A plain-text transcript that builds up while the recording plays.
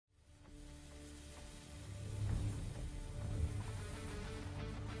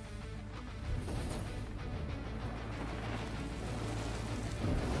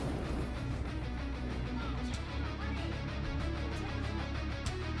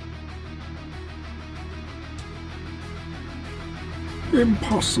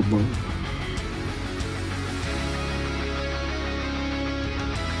Impossible.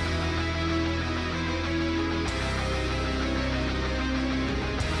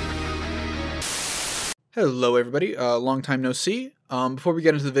 Hello everybody, long time no see. Before we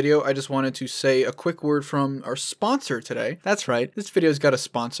get into the video, I just wanted to say a quick word from our sponsor today. That's right, this video's got a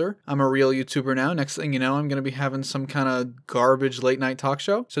sponsor. I'm a real YouTuber now. Next thing you know, I'm gonna be having some kind of garbage late night talk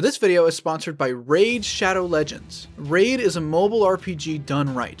show. So this video is sponsored by Raid Shadow Legends. Raid is a mobile RPG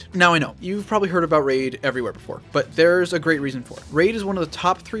done right. Now I know, you've probably heard about Raid everywhere before, but there's a great reason for it. Raid is one of the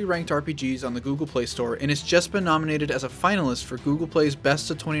top 3 ranked RPGs on the Google Play Store, and it's just been nominated as a finalist for Google Play's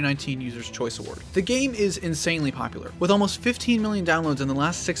Best of 2019 Users' Choice Award. The game is insanely popular, with almost 15 million downloads in the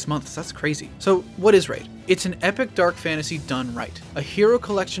last 6 months. That's crazy. So what is Raid? It's an epic dark fantasy done right. A hero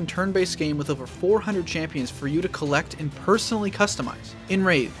collection turn-based game with over 400 champions for you to collect and personally customize. In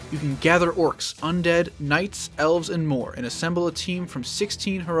Raid, you can gather orcs, undead, knights, elves, and more, and assemble a team from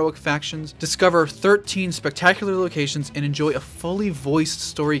 16 heroic factions, discover 13 spectacular locations, and enjoy a fully voiced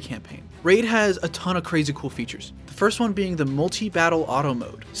story campaign. Raid has a ton of crazy cool features. The first one being the multi-battle auto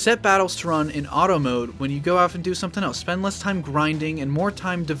mode. Set battles to run in auto mode when you go out and do something else. Spend less time grinding and more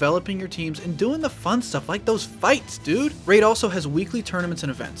time developing your teams and doing the fun stuff like those fights, dude. Raid also has weekly tournaments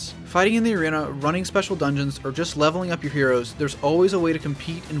and events. Fighting in the arena, running special dungeons, or just leveling up your heroes, there's always a way to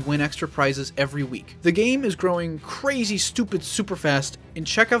compete and win extra prizes every week. The game is growing crazy, stupid, super fast, and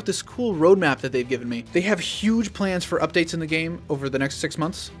check out this cool roadmap that they've given me. They have huge plans for updates in the game over the next 6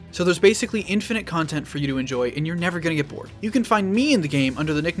 months. So there's basically infinite content for you to enjoy, and you're never gonna get bored. You can find me in the game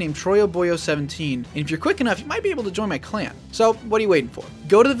under the nickname TroyoBoyo17, and if you're quick enough, you might be able to join my clan. So what are you waiting for?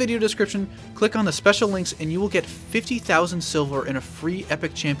 Go to the video description, click on the special links, and you will get 50,000 silver and a free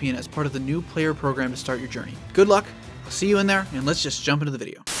epic champion as part of the new player program to start your journey. Good luck, I'll see you in there, and let's just jump into the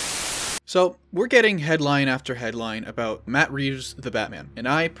video. So, we're getting headline after headline about Matt Reeves' The Batman, and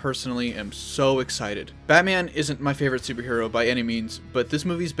I personally am so excited. Batman isn't my favorite superhero by any means, but this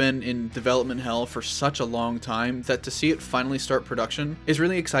movie's been in development hell for such a long time that to see it finally start production is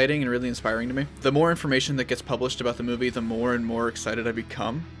really exciting and really inspiring to me. The more information that gets published about the movie, the more and more excited I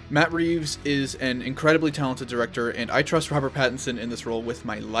become. Matt Reeves is an incredibly talented director, and I trust Robert Pattinson in this role with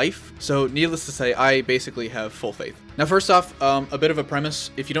my life, so needless to say, I basically have full faith. Now first off, a bit of a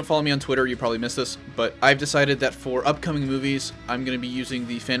premise. If you don't follow me on Twitter, you probably missed this, but I've decided that for upcoming movies, I'm going to be using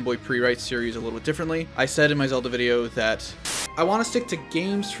the Fanboy Prewrites series a little bit differently. I said in my Zelda video that I want to stick to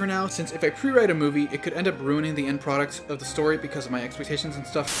games for now, since if I pre-write a movie, it could end up ruining the end product of the story because of my expectations and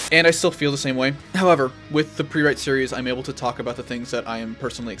stuff, and I still feel the same way. However, with the pre-write series, I'm able to talk about the things that I am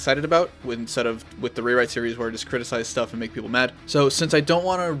personally excited about, instead of with the rewrite series where I just criticize stuff and make people mad. So since I don't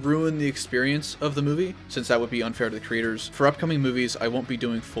want to ruin the experience of the movie, since that would be unfair to the creators, for upcoming movies, I won't be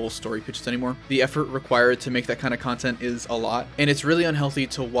doing full story pitches anymore. The effort required to make that kind of content is a lot, and it's really unhealthy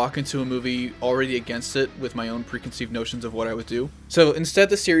to walk into a movie already against it with my own preconceived notions of what I would do. So instead,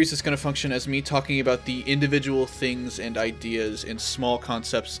 the series is going to function as me talking about the individual things and ideas and small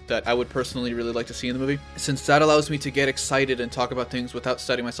concepts that I would personally really like to see in the movie, since that allows me to get excited and talk about things without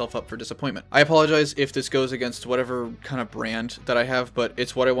setting myself up for disappointment. I apologize if this goes against whatever kind of brand that I have, but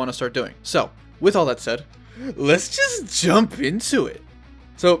it's what I want to start doing. So, with all that said, let's just jump into it.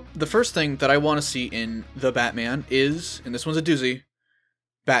 So, the first thing that I want to see in The Batman is, and this one's a doozy,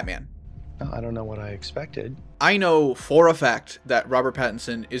 Batman. I don't know what I expected. I know for a fact that Robert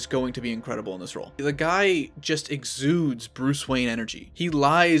Pattinson is going to be incredible in this role. The guy just exudes Bruce Wayne energy. He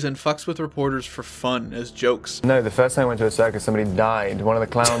lies and fucks with reporters for fun as jokes. No, the first time I went to a circus, somebody died. One of the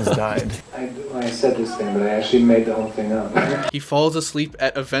clowns died. I said this thing, but I actually made the whole thing up. He falls asleep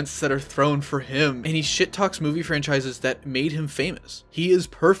at events that are thrown for him, and he shit talks movie franchises that made him famous. He is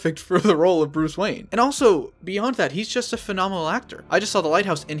perfect for the role of Bruce Wayne. And also, beyond that, he's just a phenomenal actor. I just saw The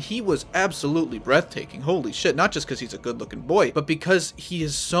Lighthouse, and he was absolutely breathtaking. Holy shit. Not just because he's a good-looking boy, but because he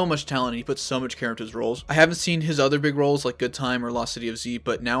has so much talent and he puts so much care into his roles. I haven't seen his other big roles like Good Time or Lost City of Z,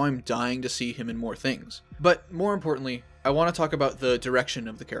 but now I'm dying to see him in more things. But more importantly, I want to talk about the direction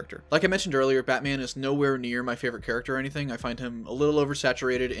of the character. Like I mentioned earlier, Batman is nowhere near my favorite character or anything. I find him a little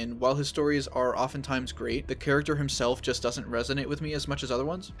oversaturated, and while his stories are oftentimes great, the character himself just doesn't resonate with me as much as other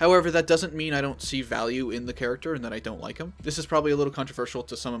ones. However, that doesn't mean I don't see value in the character and that I don't like him. This is probably a little controversial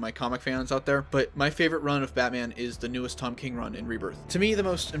to some of my comic fans out there, but my favorite run of Batman is the newest Tom King run in Rebirth. To me, the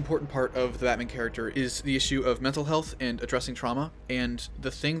most important part of the Batman character is the issue of mental health and addressing trauma, and the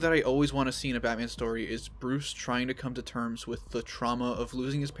thing that I always want to see in a Batman story is Bruce trying to come to terms with the trauma of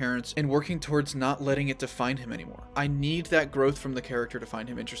losing his parents and working towards not letting it define him anymore. I need that growth from the character to find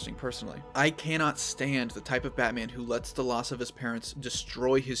him interesting personally. I cannot stand the type of Batman who lets the loss of his parents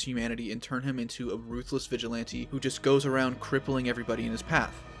destroy his humanity and turn him into a ruthless vigilante who just goes around crippling everybody in his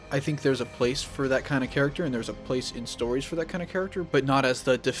path. I think there's a place for that kind of character, and there's a place in stories for that kind of character, but not as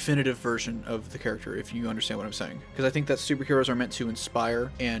the definitive version of the character, if you understand what I'm saying. Because I think that superheroes are meant to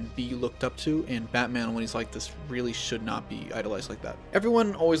inspire and be looked up to, and Batman, when he's like this, really should not be idolized like that.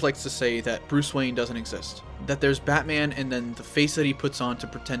 Everyone always likes to say that Bruce Wayne doesn't exist. That there's Batman and then the face that he puts on to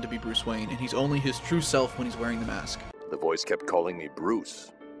pretend to be Bruce Wayne, and he's only his true self when he's wearing the mask. The voice kept calling me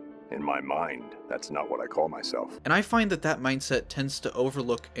Bruce. In my mind, that's not what I call myself. And I find that that mindset tends to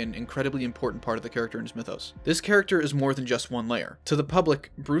overlook an incredibly important part of the character and his mythos. This character is more than just one layer. To the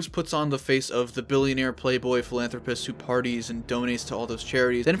public, Bruce puts on the face of the billionaire playboy philanthropist who parties and donates to all those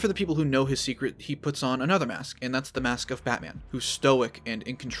charities. Then for the people who know his secret, he puts on another mask, and that's the mask of Batman, who's stoic and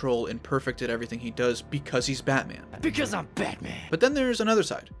in control and perfect at everything he does because he's Batman. Because I'm Batman. But then there's another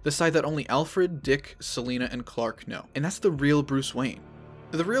side, the side that only Alfred, Dick, Selina, and Clark know, and that's the real Bruce Wayne.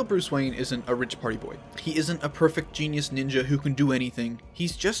 The real Bruce Wayne isn't a rich party boy. He isn't a perfect genius ninja who can do anything.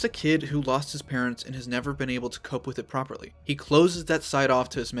 He's just a kid who lost his parents and has never been able to cope with it properly. He closes that side off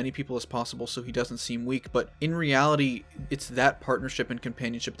to as many people as possible so he doesn't seem weak, but in reality, it's that partnership and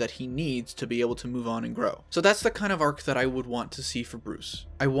companionship that he needs to be able to move on and grow. So that's the kind of arc that I would want to see for Bruce.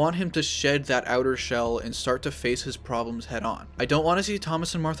 I want him to shed that outer shell and start to face his problems head on. I don't want to see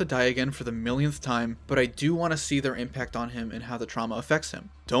Thomas and Martha die again for the millionth time, but I do want to see their impact on him and how the trauma affects him.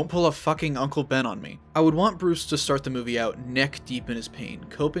 Don't pull a fucking Uncle Ben on me. I would want Bruce to start the movie out neck deep in his pain,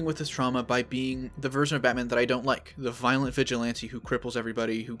 coping with his trauma by being the version of Batman that I don't like, the violent vigilante who cripples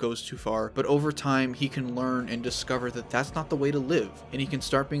everybody, who goes too far, but over time he can learn and discover that that's not the way to live, and he can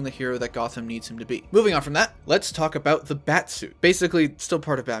start being the hero that Gotham needs him to be. Moving on from that, let's talk about the Batsuit. Basically, still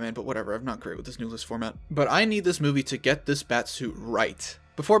part of Batman, but whatever, I'm not great with this new list format. But I need this movie to get this Batsuit right.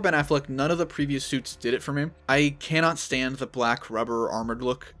 Before Ben Affleck, none of the previous suits did it for me. I cannot stand the black rubber armored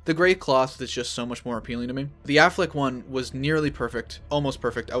look. The gray cloth is just so much more appealing to me. The Affleck one was nearly perfect, almost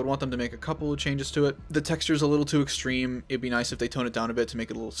perfect. I would want them to make a couple of changes to it. The texture's a little too extreme. It'd be nice if they tone it down a bit to make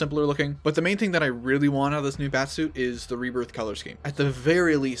it a little simpler looking. But the main thing that I really want out of this new Batsuit is the Rebirth color scheme. At the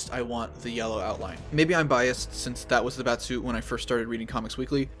very least, I want the yellow outline. Maybe I'm biased since that was the Batsuit when I first started reading Comics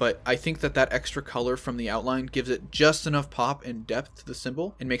Weekly, but I think that that extra color from the outline gives it just enough pop and depth to the symbol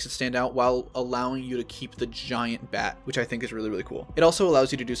and makes it stand out while allowing you to keep the giant bat, which I think is really, really cool. It also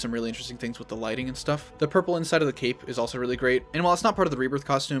allows you to do some really interesting things with the lighting and stuff. The purple inside of the cape is also really great. And while it's not part of the Rebirth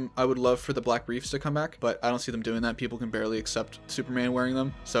costume, I would love for the black briefs to come back, but I don't see them doing that. People can barely accept Superman wearing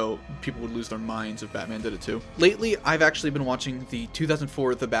them, so people would lose their minds if Batman did it too. Lately, I've actually been watching the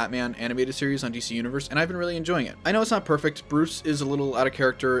 2004 The Batman animated series on DC Universe, and I've been really enjoying it. I know it's not perfect. Bruce is a little out of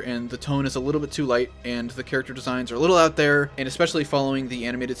character, and the tone is a little bit too light, and the character designs are a little out there, and especially following the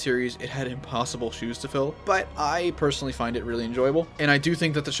animated series, it had impossible shoes to fill, but I personally find it really enjoyable, and I do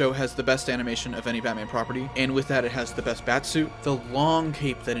think that the show has the best animation of any Batman property, and with that it has the best Batsuit. The long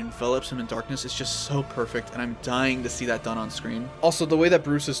cape that envelops him in darkness is just so perfect, and I'm dying to see that done on screen. Also, the way that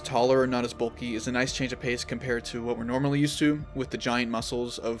Bruce is taller and not as bulky is a nice change of pace compared to what we're normally used to with the giant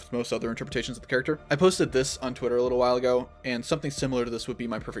muscles of most other interpretations of the character. I posted this on Twitter a little while ago, and something similar to this would be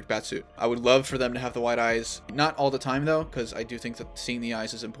my perfect Batsuit. I would love for them to have the white eyes, not all the time though, because I do think that seeing the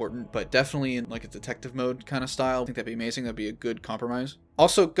eyes is important, but definitely in like a detective mode kind of style. I think that'd be amazing. That'd be a good compromise.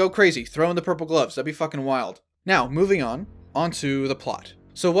 Also, go crazy. Throw in the purple gloves. That'd be fucking wild. Now, moving on, onto the plot.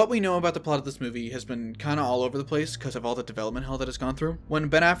 So what we know about the plot of this movie has been kind of all over the place because of all the development hell that has gone through. When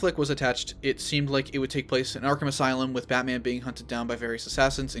Ben Affleck was attached, it seemed like it would take place in Arkham Asylum with Batman being hunted down by various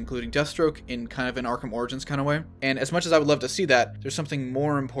assassins, including Deathstroke, in kind of an Arkham Origins kind of way. And as much as I would love to see that, there's something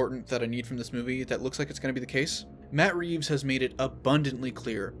more important that I need from this movie that looks like it's going to be the case. Matt Reeves has made it abundantly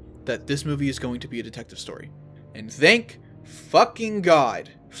clear that this movie is going to be a detective story. And thank fucking God,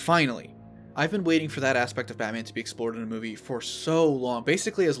 finally. I've been waiting for that aspect of Batman to be explored in a movie for so long,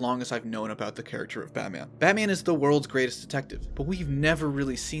 basically as long as I've known about the character of Batman. Batman is the world's greatest detective, but we've never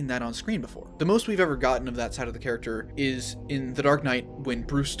really seen that on screen before. The most we've ever gotten of that side of the character is in The Dark Knight, when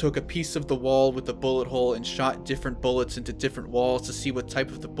Bruce took a piece of the wall with the bullet hole and shot different bullets into different walls to see what type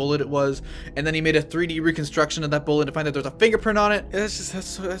of the bullet it was, and then he made a 3D reconstruction of that bullet to find that there's a fingerprint on it.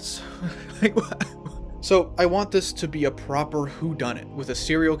 That's like, what? So I want this to be a proper whodunit, with a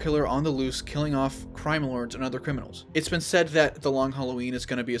serial killer on the loose killing off crime lords and other criminals. It's been said that The Long Halloween is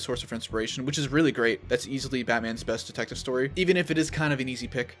going to be a source of inspiration, which is really great. That's easily Batman's best detective story. Even if it is kind of an easy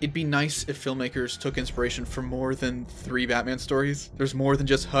pick, it'd be nice if filmmakers took inspiration from more than 3 Batman stories. There's more than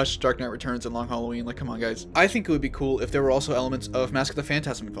just Hush, Dark Knight Returns, and Long Halloween. Like, come on, guys. I think it would be cool if there were also elements of Mask of the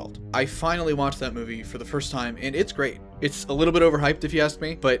Phantasm involved. I finally watched that movie for the first time, and it's great. It's a little bit overhyped if you ask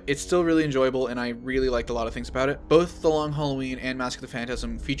me, but it's still really enjoyable, and I really liked a lot of things about it. Both The Long Halloween and Mask of the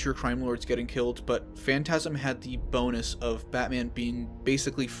Phantasm feature crime lords getting killed, but Phantasm had the bonus of Batman being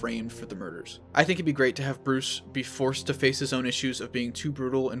basically framed for the murders. I think it'd be great to have Bruce be forced to face his own issues of being too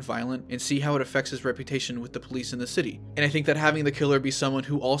brutal and violent, and see how it affects his reputation with the police in the city. And I think that having the killer be someone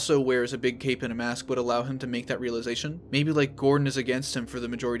who also wears a big cape and a mask would allow him to make that realization. Maybe like Gordon is against him for the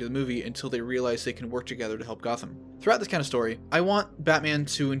majority of the movie until they realize they can work together to help Gotham. Throughout this kind of story, I want Batman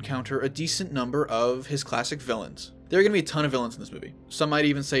to encounter a decent number of his classic villains. There are going to be a ton of villains in this movie. Some might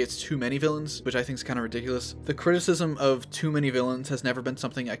even say it's too many villains, which I think is kind of ridiculous. The criticism of too many villains has never been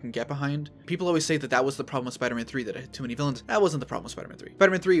something I can get behind. People always say that that was the problem with Spider-Man 3, that it had too many villains. That wasn't the problem with Spider-Man 3.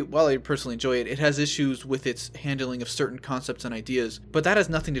 Spider-Man 3, while I personally enjoy it, it has issues with its handling of certain concepts and ideas, but that has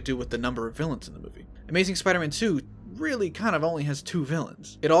nothing to do with the number of villains in the movie. Amazing Spider-Man 2 really kind of only has 2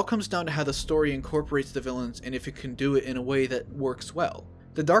 villains. It all comes down to how the story incorporates the villains and if it can do it in a way that works well.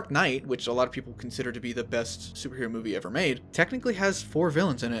 The Dark Knight, which a lot of people consider to be the best superhero movie ever made, technically has 4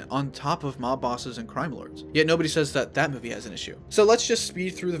 villains in it on top of mob bosses and crime lords. Yet nobody says that that movie has an issue. So let's just speed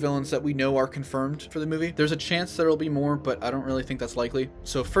through the villains that we know are confirmed for the movie. There's a chance there'll be more, but I don't really think that's likely.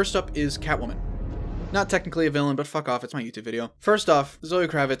 So first up is Catwoman. Not technically a villain, but fuck off, it's my YouTube video. First off, Zoe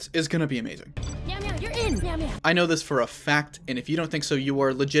Kravitz is gonna be amazing. Meow meow, you're in! Meow meow. I know this for a fact, and if you don't think so, you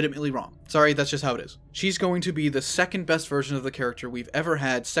are legitimately wrong. Sorry, that's just how it is. She's going to be the second best version of the character we've ever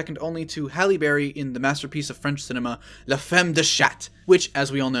had, second only to Halle Berry in the masterpiece of French cinema, La Femme de Chat, which,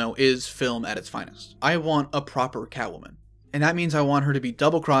 as we all know, is film at its finest. I want a proper Catwoman. And that means I want her to be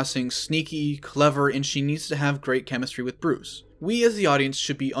double-crossing, sneaky, clever, and she needs to have great chemistry with Bruce. We as the audience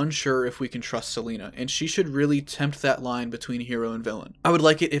should be unsure if we can trust Selina, and she should really tempt that line between hero and villain. I would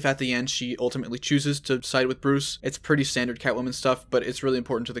like it if at the end she ultimately chooses to side with Bruce. It's pretty standard Catwoman stuff, but it's really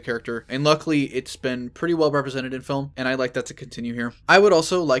important to the character, and luckily it's been pretty well represented in film, and I'd like that to continue here. I would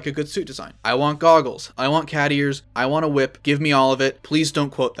also like a good suit design. I want goggles, I want cat ears, I want a whip, give me all of it, please don't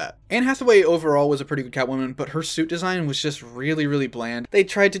quote that. Anne Hathaway overall was a pretty good Catwoman, but her suit design was just really bland. They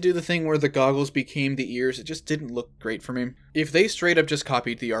tried to do the thing where the goggles became the ears, it just didn't look great for me. If they straight up just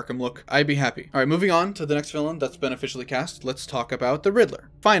copied the Arkham look, I'd be happy. Alright, moving on to the next villain that's been officially cast, let's talk about the Riddler.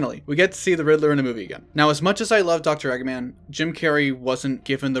 Finally, we get to see the Riddler in a movie again. Now, as much as I love Dr. Eggman, Jim Carrey wasn't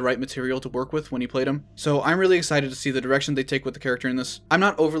given the right material to work with when he played him, so I'm really excited to see the direction they take with the character in this. I'm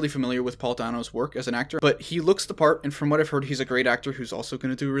not overly familiar with Paul Dano's work as an actor, but he looks the part, and from what I've heard, he's a great actor who's also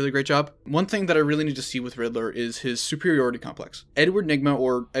going to do a really great job. One thing that I really need to see with Riddler is his superiority complex. Edward Nygma,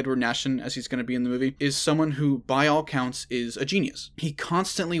 or Edward Nashon as he's going to be in the movie, is someone who, by all counts, is a genius. He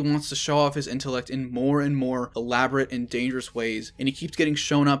constantly wants to show off his intellect in more and more elaborate and dangerous ways, and he keeps getting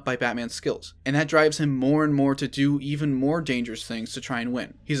shown up by Batman's skills. And that drives him more and more to do even more dangerous things to try and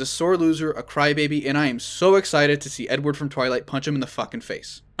win. He's a sore loser, a crybaby, and I am so excited to see Edward from Twilight punch him in the fucking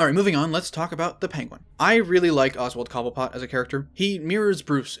face. Alright, moving on, let's talk about the Penguin. I really like Oswald Cobblepot as a character. He mirrors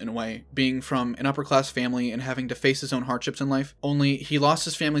Bruce in a way, being from an upper-class family and having to face his own hardships in life, only he lost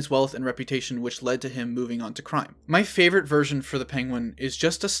his family's wealth and reputation, which led to him moving on to crime. My favorite version for the Penguin is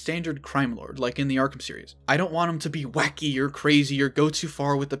just a standard crime lord, like in the Arkham series. I don't want him to be wacky or crazy or go too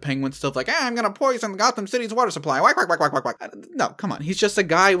far with the Penguin stuff like, I'm gonna poison Gotham City's water supply, whack, whack, whack, whack, whack, whack. No, come on, he's just a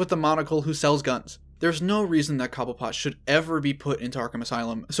guy with a monocle who sells guns. There's no reason that Cobblepot should ever be put into Arkham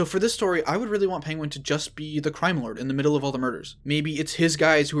Asylum. So for this story, I would really want Penguin to just be the crime lord in the middle of all the murders. Maybe it's his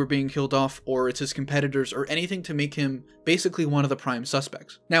guys who are being killed off, or it's his competitors, or anything to make him basically one of the prime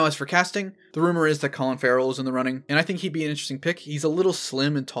suspects. Now, as for casting, the rumor is that Colin Farrell is in the running, and I think he'd be an interesting pick. He's a little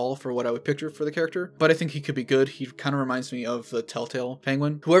slim and tall for what I would picture for the character, but I think he could be good. He kind of reminds me of the Telltale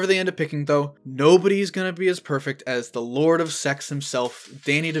Penguin. Whoever they end up picking, though, nobody's gonna be as perfect as the Lord of Sex himself,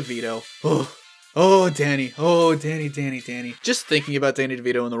 Danny DeVito. Oh, Danny. Oh, Danny. Just thinking about Danny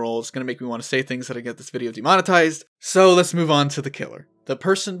DeVito in the role is going to make me want to say things that'll get this video demonetized. So let's move on to the killer. The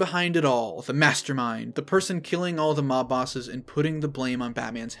person behind it all, the mastermind, the person killing all the mob bosses and putting the blame on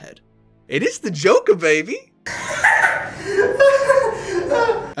Batman's head. It is the Joker, baby!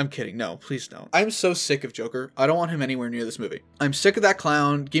 I'm kidding. No, please don't. I'm so sick of Joker. I don't want him anywhere near this movie. I'm sick of that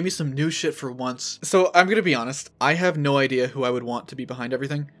clown. Give me some new shit for once. So I'm gonna be honest. I have no idea who I would want to be behind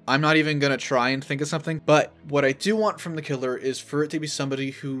everything. I'm not even gonna try and think of something. But what I do want from the killer is for it to be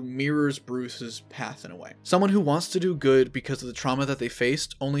somebody who mirrors Bruce's path in a way. Someone who wants to do good because of the trauma that they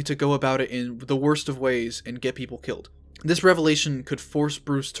faced, only to go about it in the worst of ways and get people killed. This revelation could force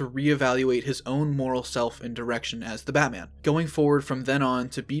Bruce to reevaluate his own moral self and direction as the Batman, going forward from then on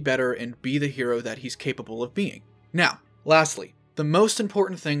to be better and be the hero that he's capable of being. Now, lastly, the most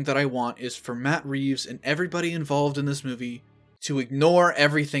important thing that I want is for Matt Reeves and everybody involved in this movie to ignore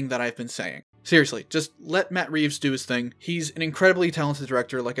everything that I've been saying. Seriously, just let Matt Reeves do his thing. He's an incredibly talented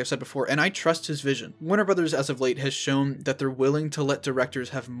director, like I've said before, and I trust his vision. Warner Brothers, as of late, has shown that they're willing to let directors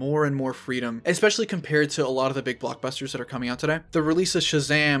have more and more freedom, especially compared to a lot of the big blockbusters that are coming out today. The release of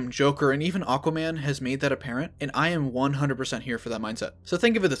Shazam, Joker, and even Aquaman has made that apparent, and I am 100% here for that mindset. So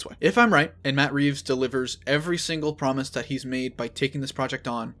think of it this way. If I'm right, and Matt Reeves delivers every single promise that he's made by taking this project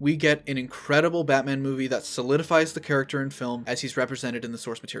on, we get an incredible Batman movie that solidifies the character in film as he's represented in the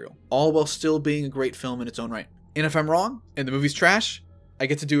source material, all while still being a great film in its own right. And if I'm wrong, and the movie's trash, I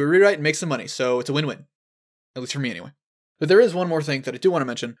get to do a rewrite and make some money, so it's a win-win. At least for me, anyway. But there is one more thing that I do want to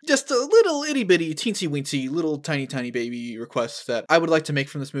mention. Just a little itty-bitty, teensy-weensy, little tiny baby request that I would like to make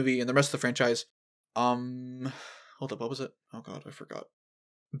from this movie and the rest of the franchise. Hold up, what was it? Oh god, I forgot.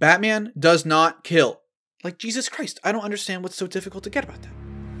 Batman does not kill. Like, Jesus Christ, I don't understand what's so difficult to get about that.